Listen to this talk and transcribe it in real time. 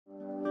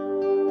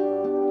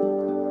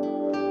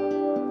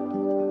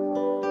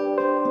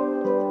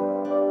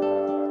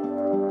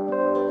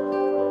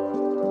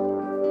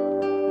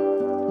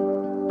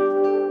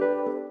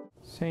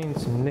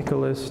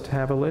Nicholas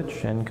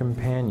Tavelich and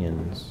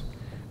Companions,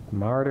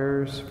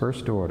 Martyrs,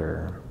 First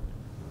Order.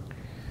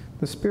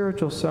 The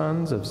spiritual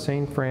sons of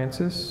St.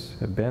 Francis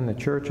have been the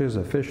Church's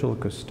official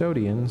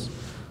custodians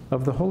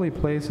of the holy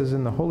places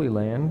in the Holy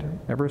Land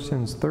ever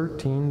since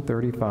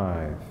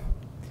 1335.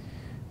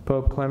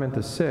 Pope Clement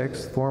VI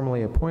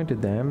formally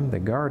appointed them the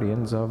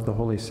guardians of the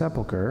Holy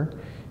Sepulchre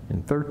in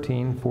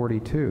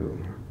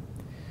 1342.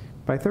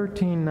 By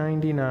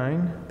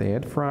 1399, they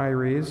had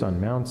friaries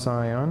on Mount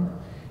Sion,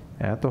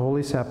 at the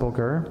Holy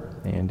Sepulchre,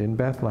 and in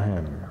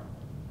Bethlehem.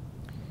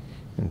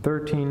 In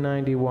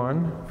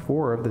 1391,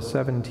 4 of the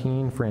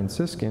 17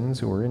 Franciscans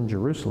who were in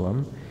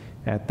Jerusalem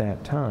at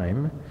that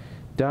time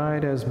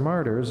died as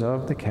martyrs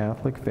of the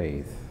Catholic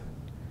faith.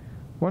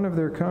 One of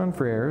their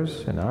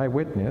confreres, an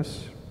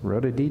eyewitness,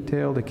 wrote a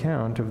detailed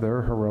account of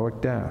their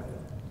heroic death,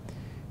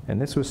 and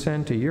this was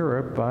sent to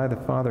Europe by the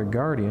Father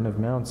Guardian of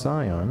Mount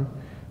Sion,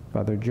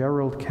 Father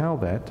Gerald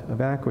Calvet of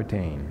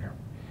Aquitaine,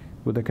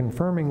 with a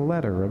confirming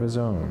letter of his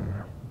own.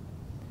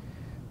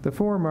 The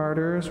 4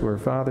 martyrs were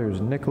Fathers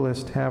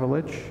Nicholas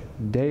Tavelich,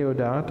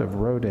 Deodat of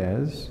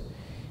Rodez,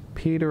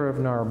 Peter of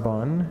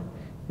Narbonne,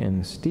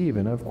 and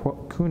Stephen of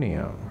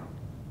Cuneo.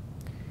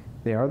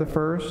 They are the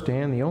first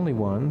and the only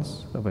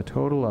ones of a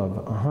total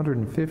of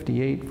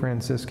 158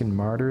 Franciscan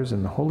martyrs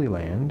in the Holy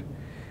Land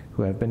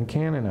who have been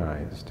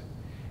canonized,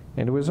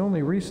 and it was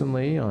only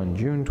recently, on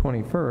June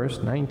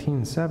 21st,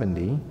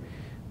 1970,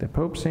 that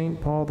Pope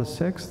St. Paul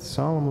VI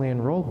solemnly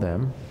enrolled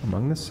them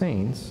among the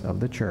saints of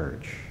the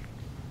Church.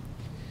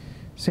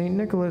 St.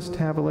 Nicholas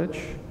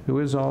Tavelich, who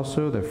is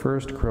also the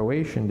first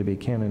Croatian to be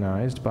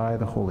canonized by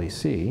the Holy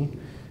See,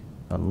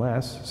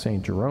 unless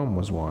St. Jerome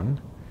was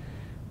one,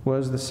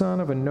 was the son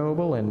of a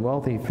noble and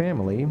wealthy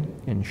family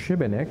in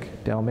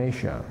Šibenik,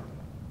 Dalmatia.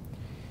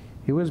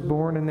 He was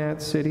born in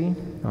that city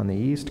on the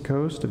east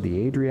coast of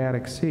the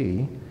Adriatic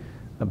Sea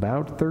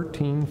about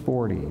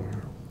 1340.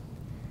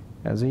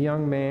 As a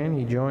young man,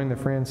 he joined the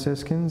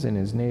Franciscans in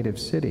his native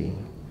city,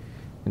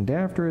 and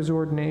after his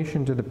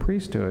ordination to the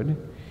priesthood,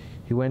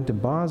 he went to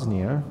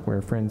Bosnia,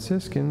 where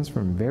Franciscans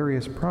from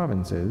various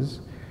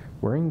provinces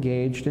were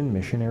engaged in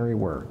missionary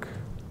work.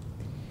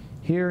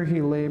 Here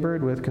he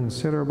labored with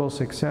considerable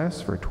success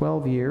for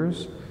 12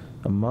 years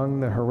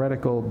among the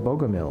heretical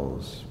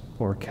Bogomils,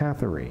 or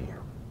Cathari.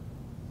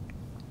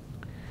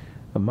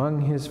 Among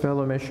his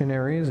fellow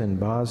missionaries in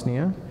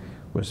Bosnia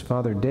was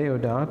Father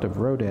Deodat of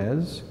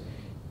Rodez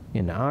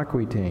in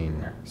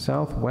Aquitaine,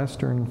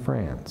 southwestern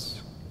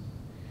France.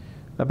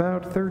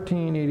 About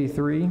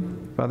 1383,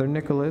 Father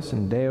Nicholas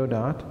and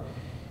Deodat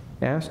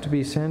asked to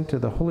be sent to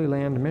the Holy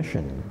Land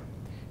mission,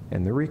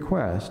 and the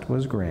request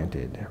was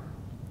granted.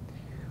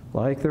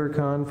 Like their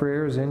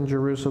confreres in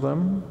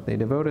Jerusalem, they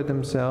devoted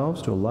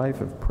themselves to a life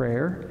of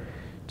prayer,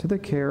 to the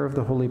care of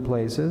the holy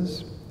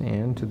places,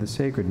 and to the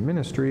sacred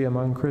ministry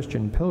among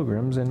Christian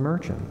pilgrims and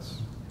merchants.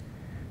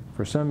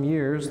 For some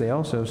years, they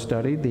also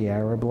studied the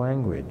Arab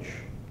language.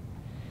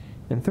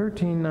 In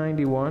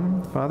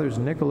 1391, Fathers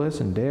Nicholas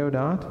and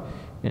Deodat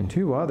and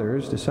 2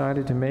 others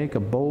decided to make a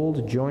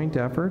bold joint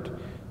effort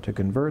to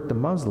convert the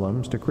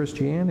Muslims to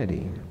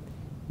Christianity,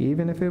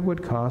 even if it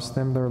would cost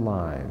them their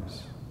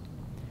lives.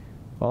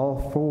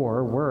 All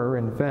 4 were,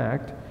 in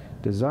fact,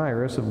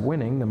 desirous of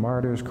winning the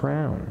martyr's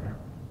crown.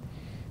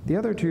 The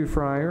other 2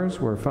 friars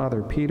were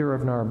Father Peter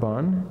of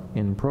Narbonne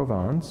in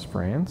Provence,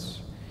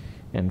 France,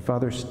 and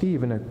Father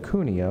Stephen of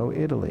Cuneo,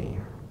 Italy.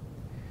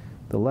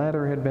 The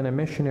latter had been a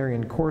missionary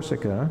in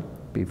Corsica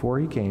before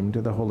he came to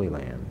the Holy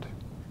Land.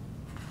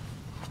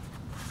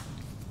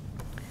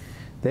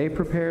 They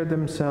prepared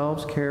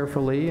themselves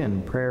carefully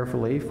and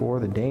prayerfully for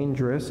the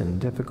dangerous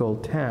and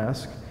difficult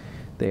task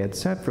they had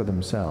set for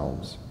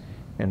themselves,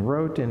 and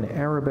wrote an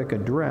Arabic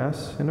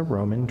address in a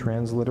Roman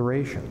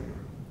transliteration.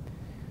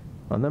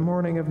 On the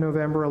morning of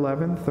November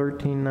 11,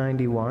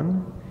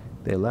 1391,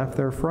 they left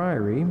their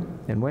friary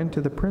and went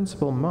to the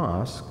principal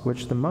mosque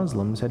which the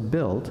Muslims had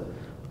built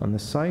on the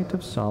site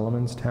of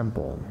Solomon's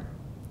Temple.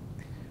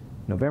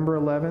 November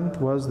 11th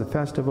was the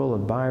festival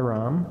of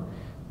Bairam,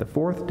 the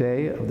 4th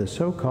day of the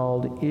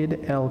so-called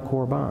Id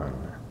el-Korban,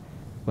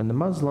 when the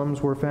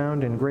Muslims were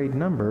found in great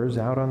numbers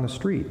out on the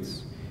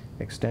streets,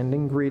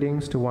 extending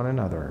greetings to one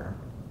another.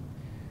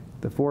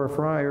 The 4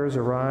 friars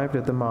arrived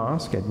at the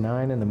mosque at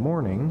 9 in the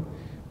morning,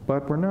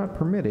 but were not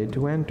permitted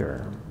to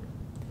enter.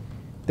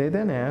 They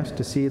then asked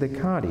to see the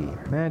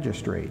Qadi,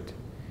 magistrate,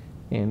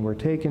 and were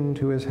taken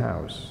to his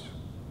house.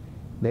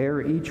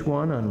 There each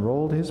one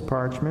unrolled his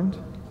parchment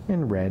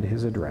and read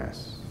his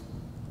address.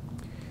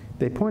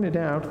 They pointed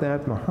out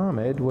that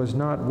Muhammad was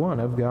not one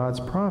of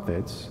God's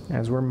prophets,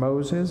 as were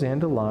Moses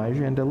and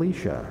Elijah and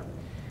Elisha,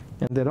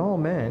 and that all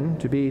men,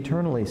 to be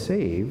eternally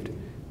saved,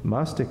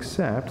 must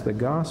accept the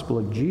gospel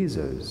of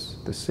Jesus,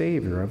 the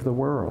Savior of the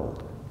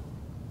world.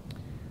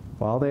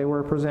 While they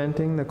were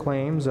presenting the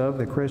claims of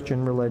the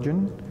Christian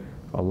religion,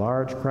 a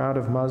large crowd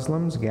of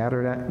Muslims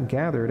gathered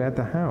at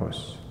the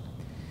house.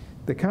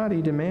 The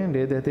Qadi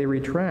demanded that they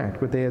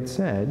retract what they had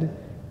said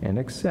and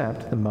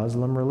accept the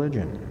Muslim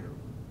religion.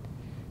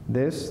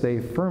 This they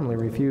firmly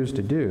refused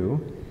to do,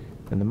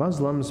 and the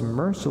Muslims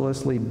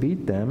mercilessly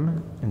beat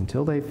them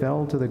until they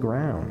fell to the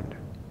ground.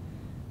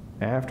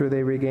 After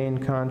they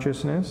regained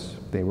consciousness,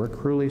 they were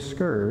cruelly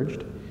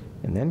scourged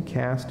and then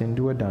cast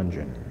into a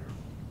dungeon.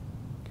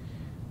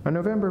 On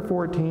November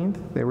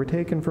 14th, they were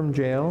taken from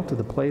jail to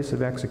the place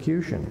of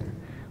execution,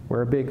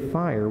 where a big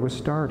fire was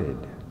started.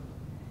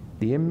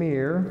 The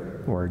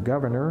emir, or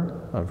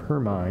governor, of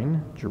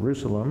Hermine,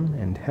 Jerusalem,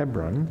 and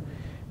Hebron,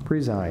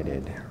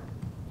 presided.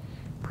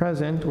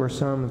 Present were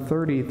some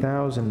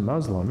 30,000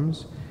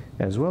 Muslims,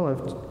 as well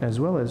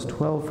as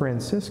 12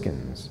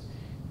 Franciscans,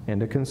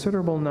 and a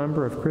considerable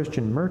number of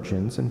Christian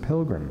merchants and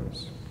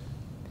pilgrims.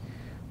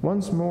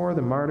 Once more,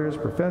 the martyrs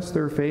professed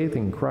their faith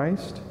in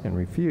Christ and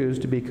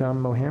refused to become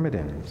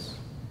Mohammedans.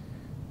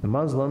 The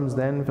Muslims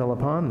then fell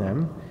upon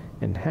them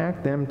and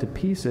hacked them to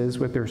pieces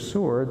with their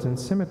swords and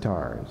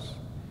scimitars.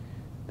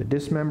 The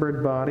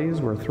dismembered bodies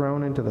were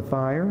thrown into the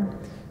fire,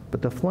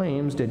 but the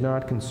flames did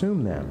not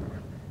consume them,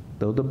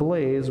 though the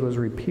blaze was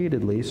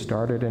repeatedly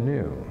started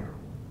anew.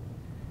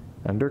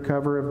 Under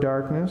cover of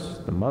darkness,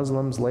 the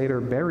Muslims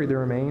later buried the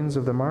remains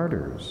of the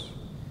martyrs.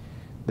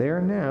 They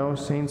are now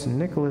Saints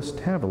Nicholas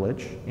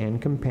Tavelich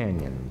and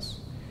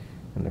Companions,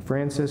 and the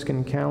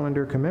Franciscan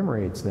calendar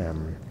commemorates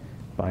them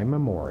by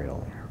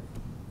memorial.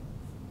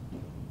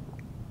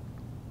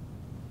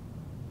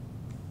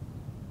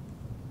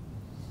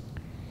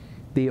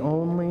 The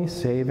only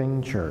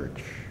saving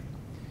church.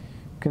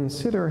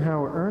 Consider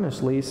how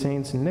earnestly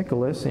Saints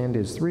Nicholas and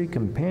his 3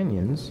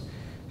 companions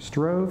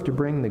strove to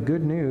bring the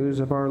good news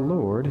of our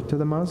Lord to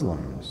the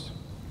Muslims.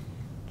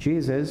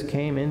 Jesus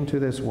came into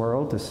this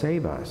world to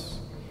save us.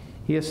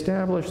 He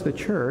established the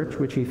church,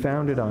 which he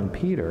founded on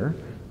Peter,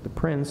 the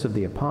prince of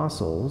the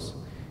apostles,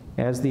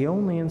 as the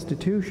only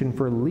institution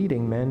for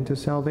leading men to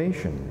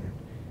salvation,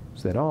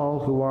 so that all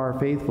who are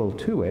faithful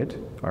to it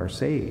are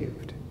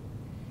saved.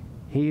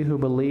 He who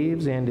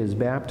believes and is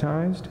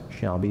baptized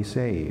shall be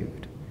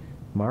saved.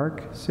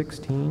 Mark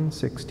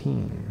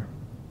 16:16.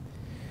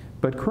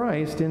 But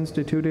Christ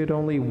instituted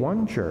only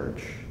one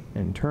church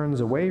and turns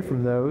away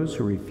from those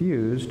who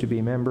refuse to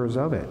be members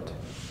of it.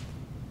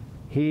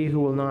 He who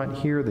will not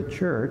hear the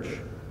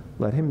church,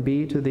 let him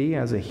be to thee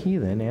as a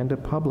heathen and a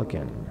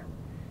publican.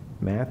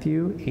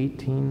 Matthew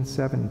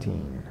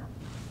 18:17.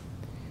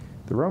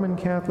 The Roman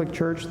Catholic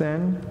Church,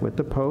 then, with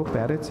the Pope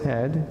at its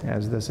head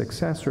as the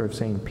successor of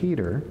St.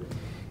 Peter,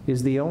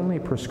 is the only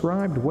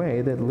prescribed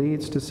way that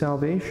leads to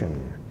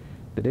salvation.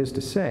 That is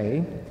to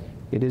say,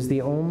 it is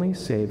the only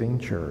saving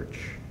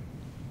church.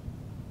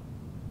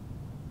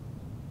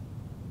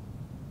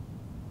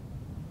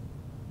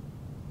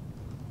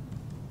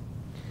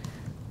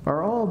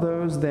 Are all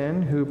those,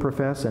 then, who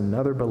profess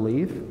another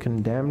belief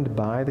condemned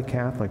by the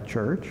Catholic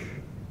Church?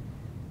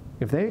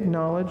 If they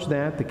acknowledge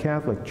that the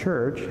Catholic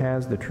Church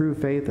has the true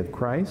faith of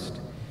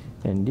Christ,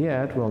 and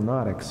yet will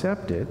not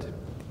accept it,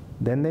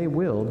 then they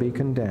will be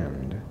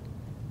condemned.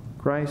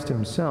 Christ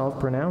himself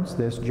pronounced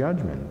this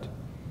judgment.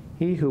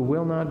 He who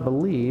will not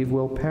believe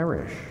will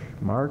perish.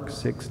 Mark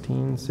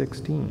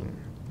 16:16.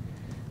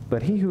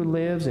 But he who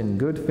lives in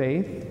good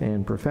faith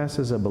and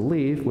professes a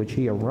belief which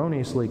he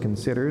erroneously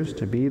considers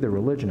to be the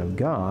religion of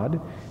God,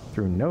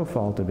 through no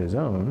fault of his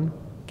own,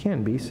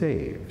 can be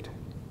saved.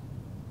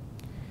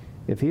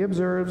 If he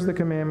observes the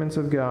commandments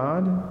of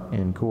God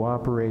and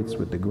cooperates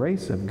with the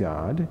grace of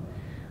God,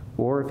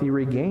 or if he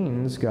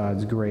regains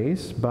God's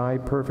grace by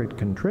perfect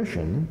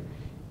contrition,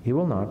 he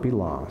will not be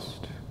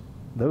lost.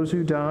 Those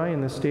who die in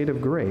the state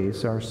of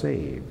grace are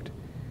saved.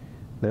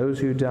 Those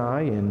who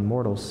die in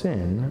mortal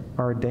sin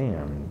are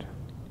damned.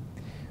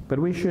 But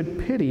we should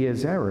pity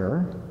his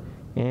error,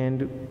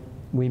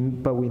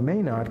 but we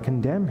may not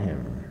condemn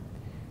him.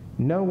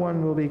 No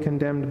one will be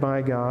condemned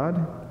by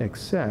God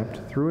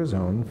except through his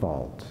own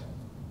fault.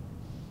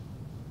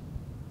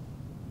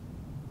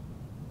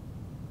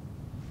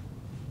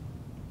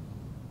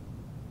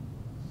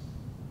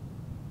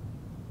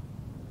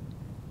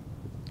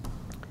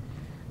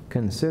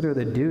 Consider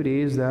the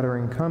duties that are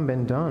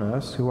incumbent on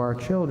us who are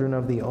children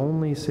of the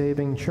only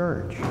saving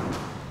church.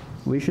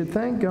 We should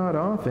thank God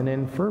often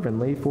and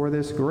fervently for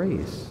this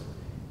grace.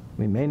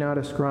 We may not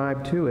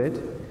ascribe to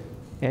it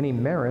any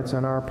merits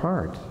on our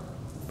part,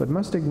 but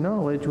must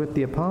acknowledge with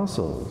the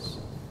apostles,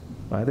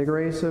 by the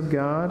grace of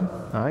God,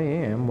 I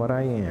am what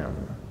I am.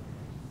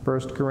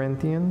 1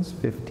 Corinthians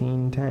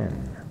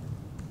 15:10.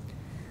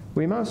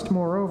 We must,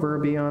 moreover,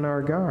 be on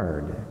our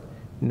guard,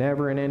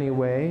 never in any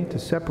way to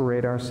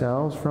separate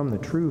ourselves from the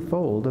true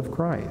fold of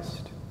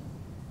Christ.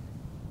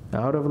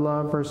 Out of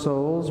love for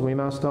souls, we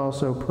must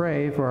also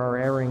pray for our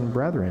erring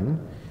brethren,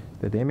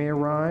 that they may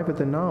arrive at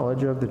the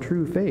knowledge of the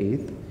true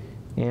faith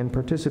and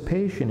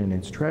participation in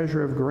its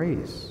treasure of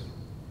grace.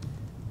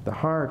 The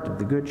heart of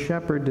the Good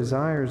Shepherd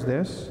desires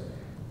this,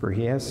 for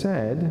he has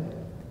said,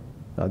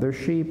 "Other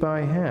sheep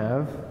I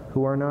have,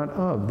 who are not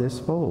of this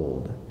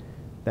fold.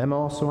 Them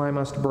also I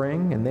must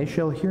bring, and they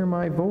shall hear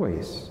my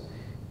voice,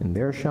 and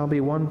there shall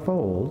be one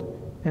fold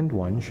and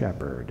one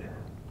shepherd."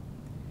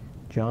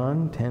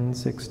 John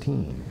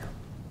 10:16.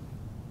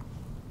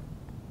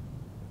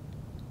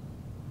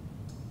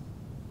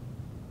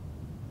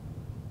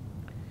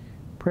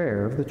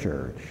 Prayer of the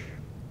Church.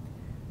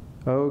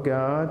 O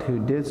God, who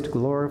didst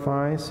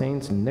glorify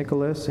Saints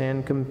Nicholas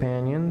and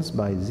companions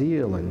by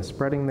zeal in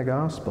spreading the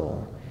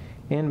gospel,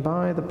 and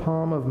by the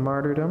palm of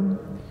martyrdom,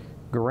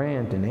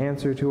 grant in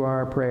answer to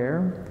our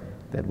prayer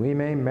that we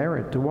may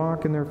merit to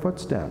walk in their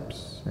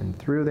footsteps, and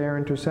through their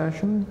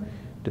intercession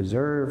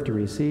deserve to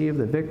receive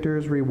the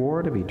victor's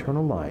reward of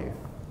eternal life.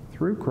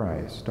 Through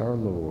Christ our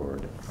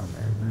Lord.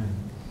 Amen.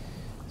 Amen.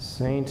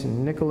 Saint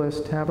Nicholas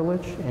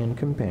Tavelich and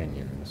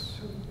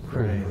companions,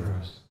 pray for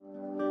us.